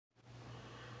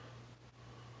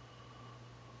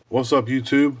What's up,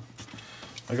 YouTube?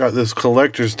 I got this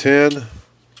collector's 10.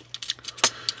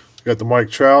 Got the Mike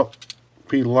Trout,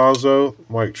 Pete Alonso.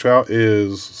 Mike Trout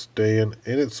is staying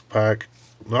in its pack,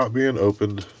 not being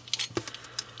opened.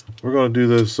 We're going to do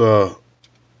this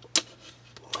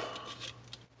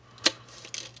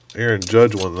Aaron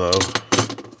Judge one, though,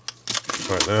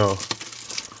 right now.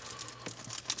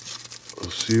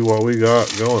 Let's see what we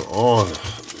got going on.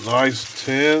 Nice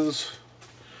 10s.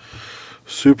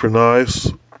 Super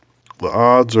nice. The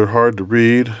odds are hard to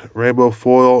read. Rainbow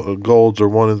foil and golds are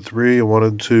 1 in 3 and 1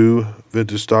 in 2.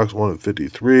 Vintage stocks 1 in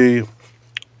 53.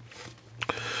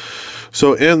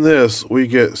 So in this, we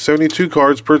get 72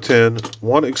 cards per 10,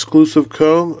 1 exclusive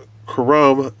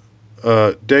Chrome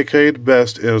Decade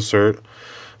Best insert,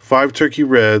 5 Turkey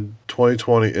Red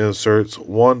 2020 inserts,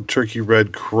 1 Turkey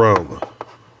Red Chrome.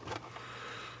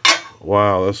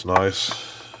 Wow, that's nice.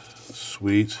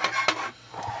 Sweet.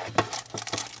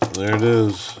 There it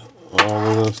is. All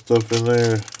of that stuff in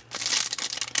there.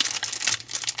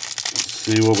 Let's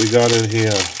see what we got in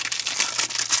here.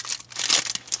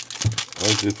 I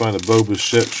like to find a Bo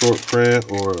Bichette short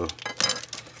print or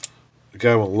a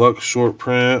Gavin Lux short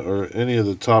print or any of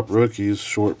the top rookies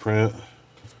short print.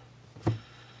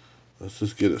 Let's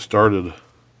just get it started.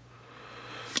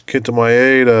 Kenta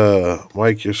Maeda,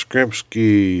 Mike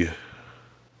Yastrzemski.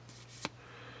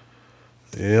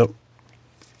 Yep.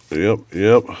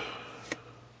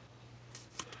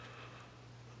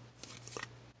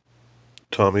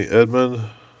 Tommy Edman.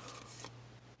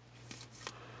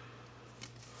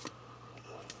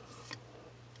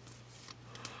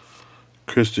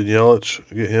 Christian Yelich.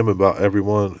 Get him about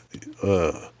everyone.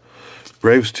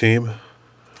 Braves team.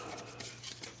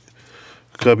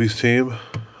 Cubbies team.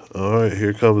 Alright,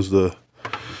 here comes the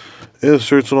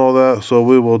inserts and all that. So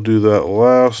we will do that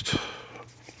last.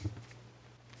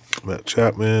 Matt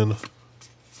Chapman.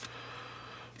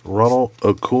 Ronald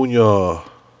Acuna.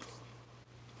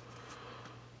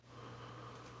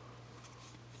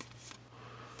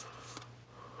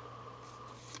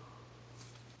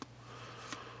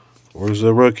 Where's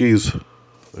the rookies?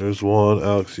 There's one,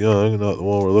 Alex Young, not the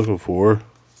one we're looking for.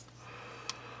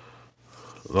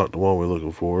 Not the one we're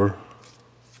looking for.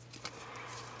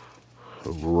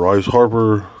 Bryce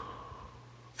Harper.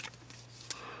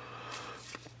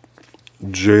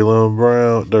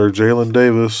 Jalen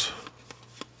Davis.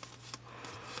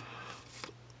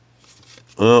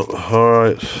 Oh,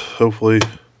 alright. Hopefully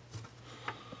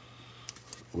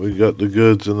we got the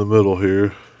goods in the middle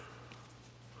here.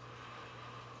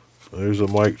 There's a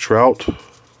Mike Trout.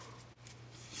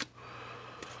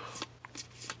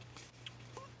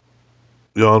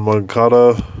 Jan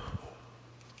Moncada.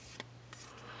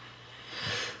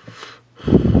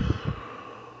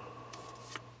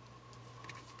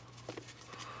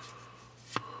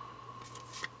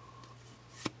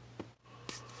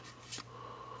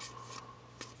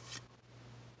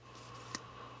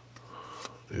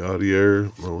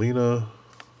 Yadier Molina.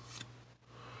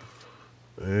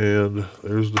 And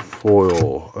there's the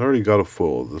foil. I already got a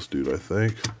foil of this dude, I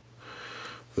think.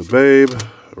 The Babe,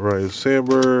 Ryan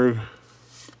Sandberg,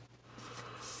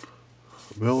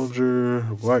 Bellinger,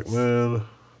 Blackman,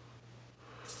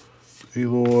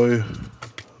 Eloy.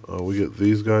 We get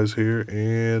these guys here.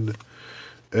 And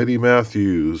Eddie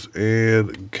Matthews.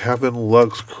 And Gavin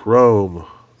Lux Chrome.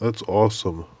 That's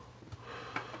awesome.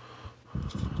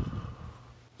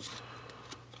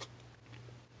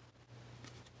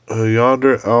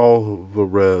 Yonder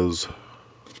Alvarez.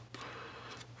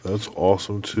 That's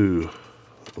awesome too.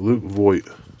 Luke Voigt.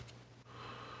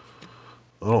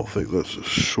 I don't think that's a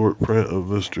short print of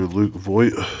Mr. Luke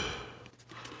Voigt.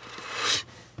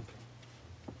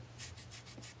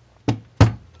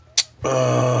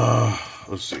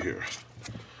 Let's see here.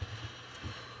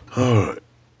 All right.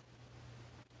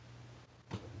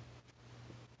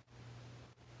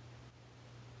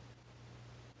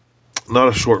 Not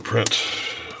a short print.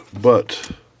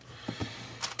 But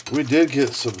we did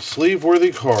get some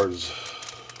sleeve-worthy cards.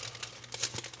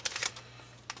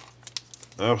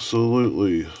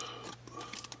 Absolutely.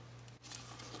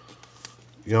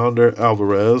 Yonder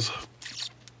Alvarez.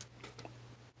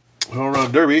 Home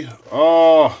Run Derby.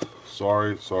 Oh,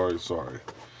 sorry. You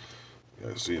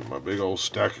guys see my big old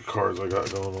stack of cards I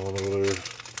got going on over there.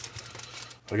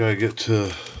 I gotta get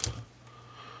to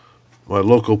my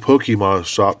local Pokemon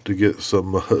shop to get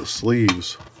some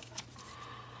sleeves.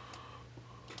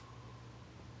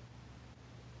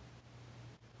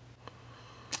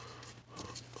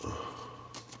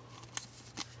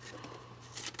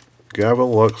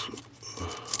 Gavin Lux.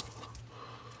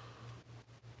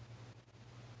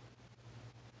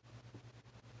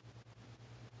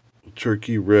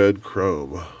 Turkey Red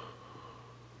Chrome.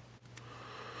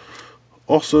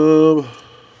 Awesome.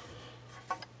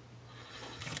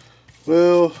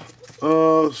 Well,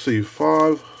 let's see,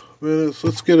 5 minutes.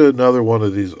 Let's get another one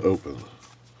of these open.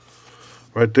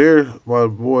 Right there, my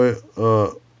boy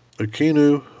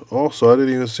Akinu. Also, I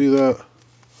didn't even see that.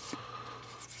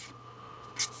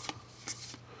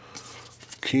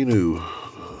 Akinu.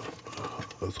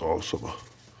 That's awesome.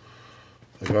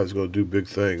 That guy's going to do big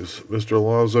things. Mr.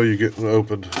 Alonso, you're getting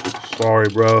opened. Sorry,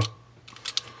 bro.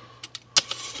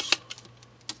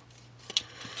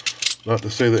 Not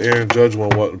to say the Aaron Judge one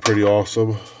wasn't pretty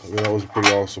awesome. I mean, that was a pretty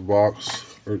awesome box.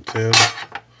 Or 10.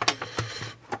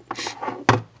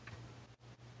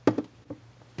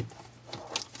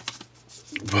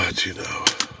 But, you know,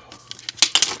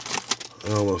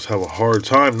 I almost have a hard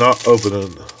time not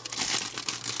opening.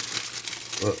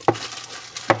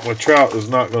 My trout is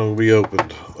not going to be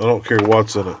opened. I don't care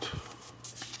what's in it.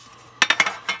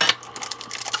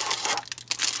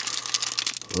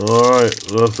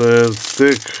 Alright, nothing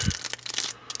thick.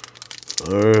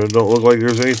 Don't look like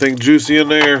there's anything juicy in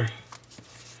there.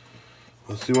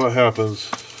 Let's see what happens.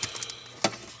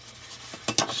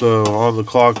 So, on the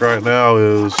clock right now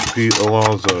is Pete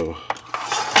Alonso.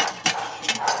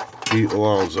 Pete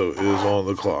Alonso is on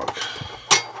the clock.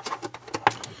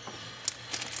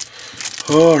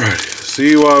 Alright,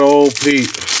 see what old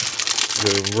Pete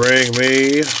can bring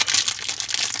me.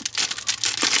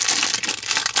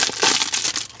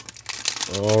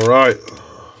 Alright.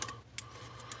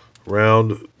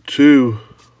 Round 2.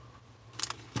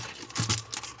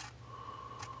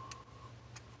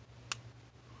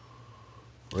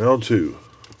 Round 2.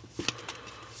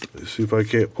 Let's see if I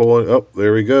can't pull it up.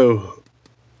 There we go.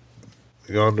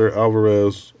 Yonder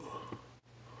Alvarez.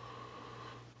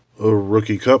 A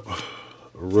rookie cup. A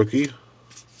rookie.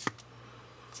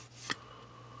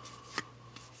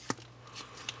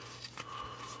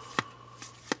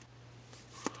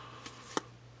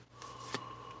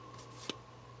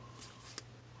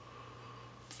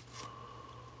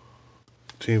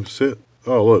 Team sit.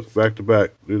 Oh, look, back to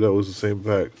back. Dude, that was the same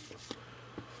pack.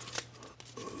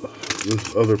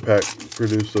 This other pack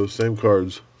produced those same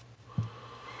cards.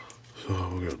 So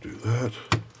we're going to do that.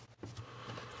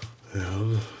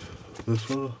 And this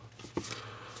one.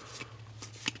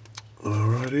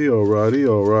 Alrighty, alrighty,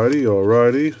 alrighty,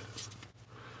 alrighty.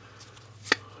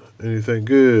 Anything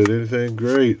good? Anything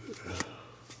great?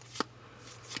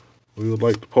 We would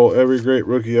like to pull every great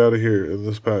rookie out of here in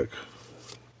this pack.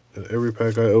 In every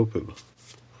pack I open.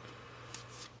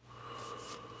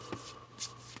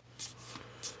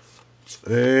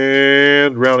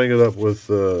 And rounding it up with,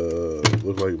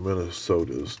 look like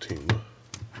Minnesota's team.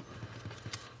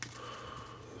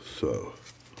 So,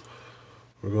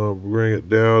 we're going to bring it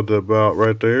down to about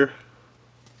right there.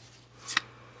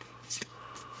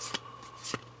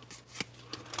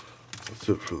 That's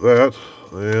it for that.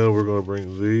 And we're going to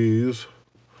bring these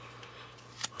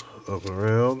up and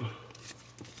around.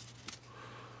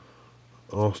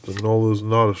 Austin Nola's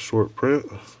not a short print.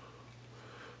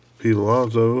 Pete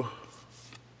Alonso.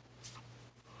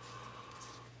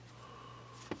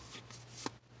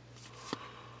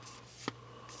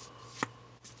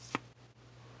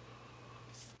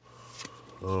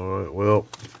 Alright, well,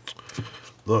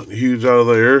 nothing huge out of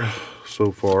there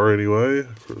so far anyway.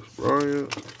 Chris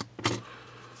Bryant.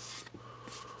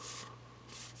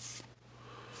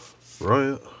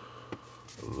 Bryant.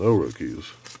 No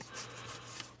rookies.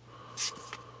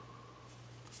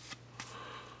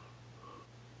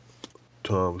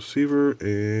 Tom Seaver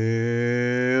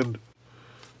and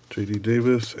J.D.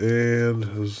 Davis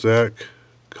and Zach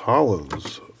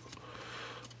Collins.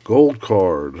 Gold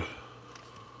card.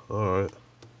 Alright.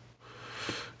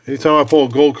 Anytime I pull a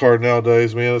gold card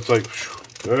nowadays, man, it's like,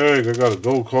 dang, I got a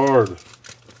gold card.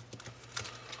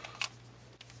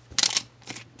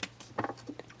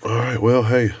 Alright, well,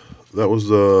 hey, that was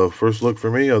the first look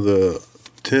for me of the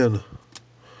 10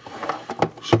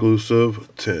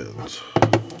 exclusive 10s.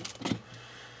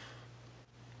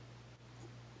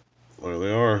 There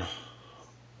they are.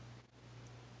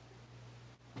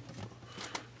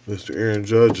 Mr. Aaron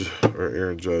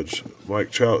Judge, Mike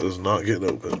Trout is not getting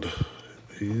opened.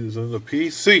 He's in the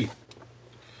PC.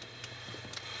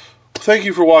 Thank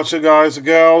you for watching, guys and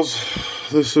gals.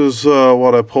 This is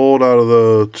what I pulled out of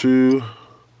the 2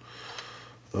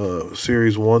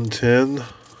 Series 110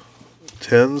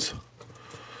 10s.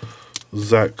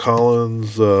 Zach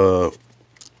Collins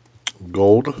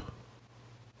gold.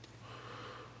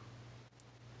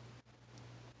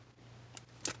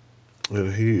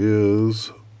 And he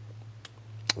is,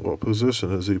 what position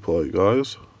does he play,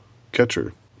 guys?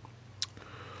 Catcher.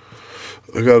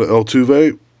 I got an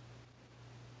Altuve,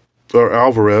 or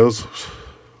Alvarez,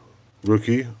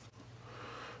 rookie.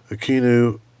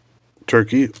 Aquino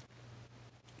Turkey,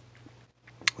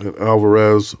 an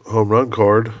Alvarez home run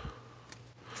card,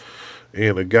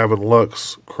 and a Gavin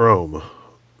Lux Chrome,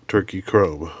 Turkey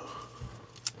Chrome.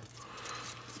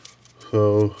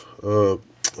 So,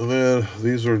 and then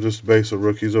these are just base of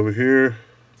rookies over here.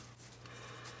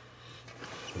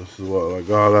 This is what I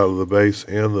got out of the base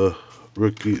and the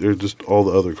rookie. They're just all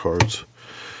the other cards.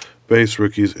 Base,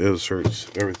 rookies, inserts,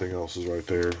 everything else is right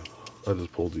there. I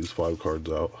just pulled these 5 cards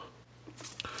out.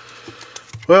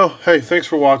 Well, hey, thanks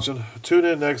for watching. Tune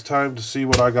in next time to see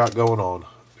what I got going on.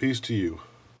 Peace to you.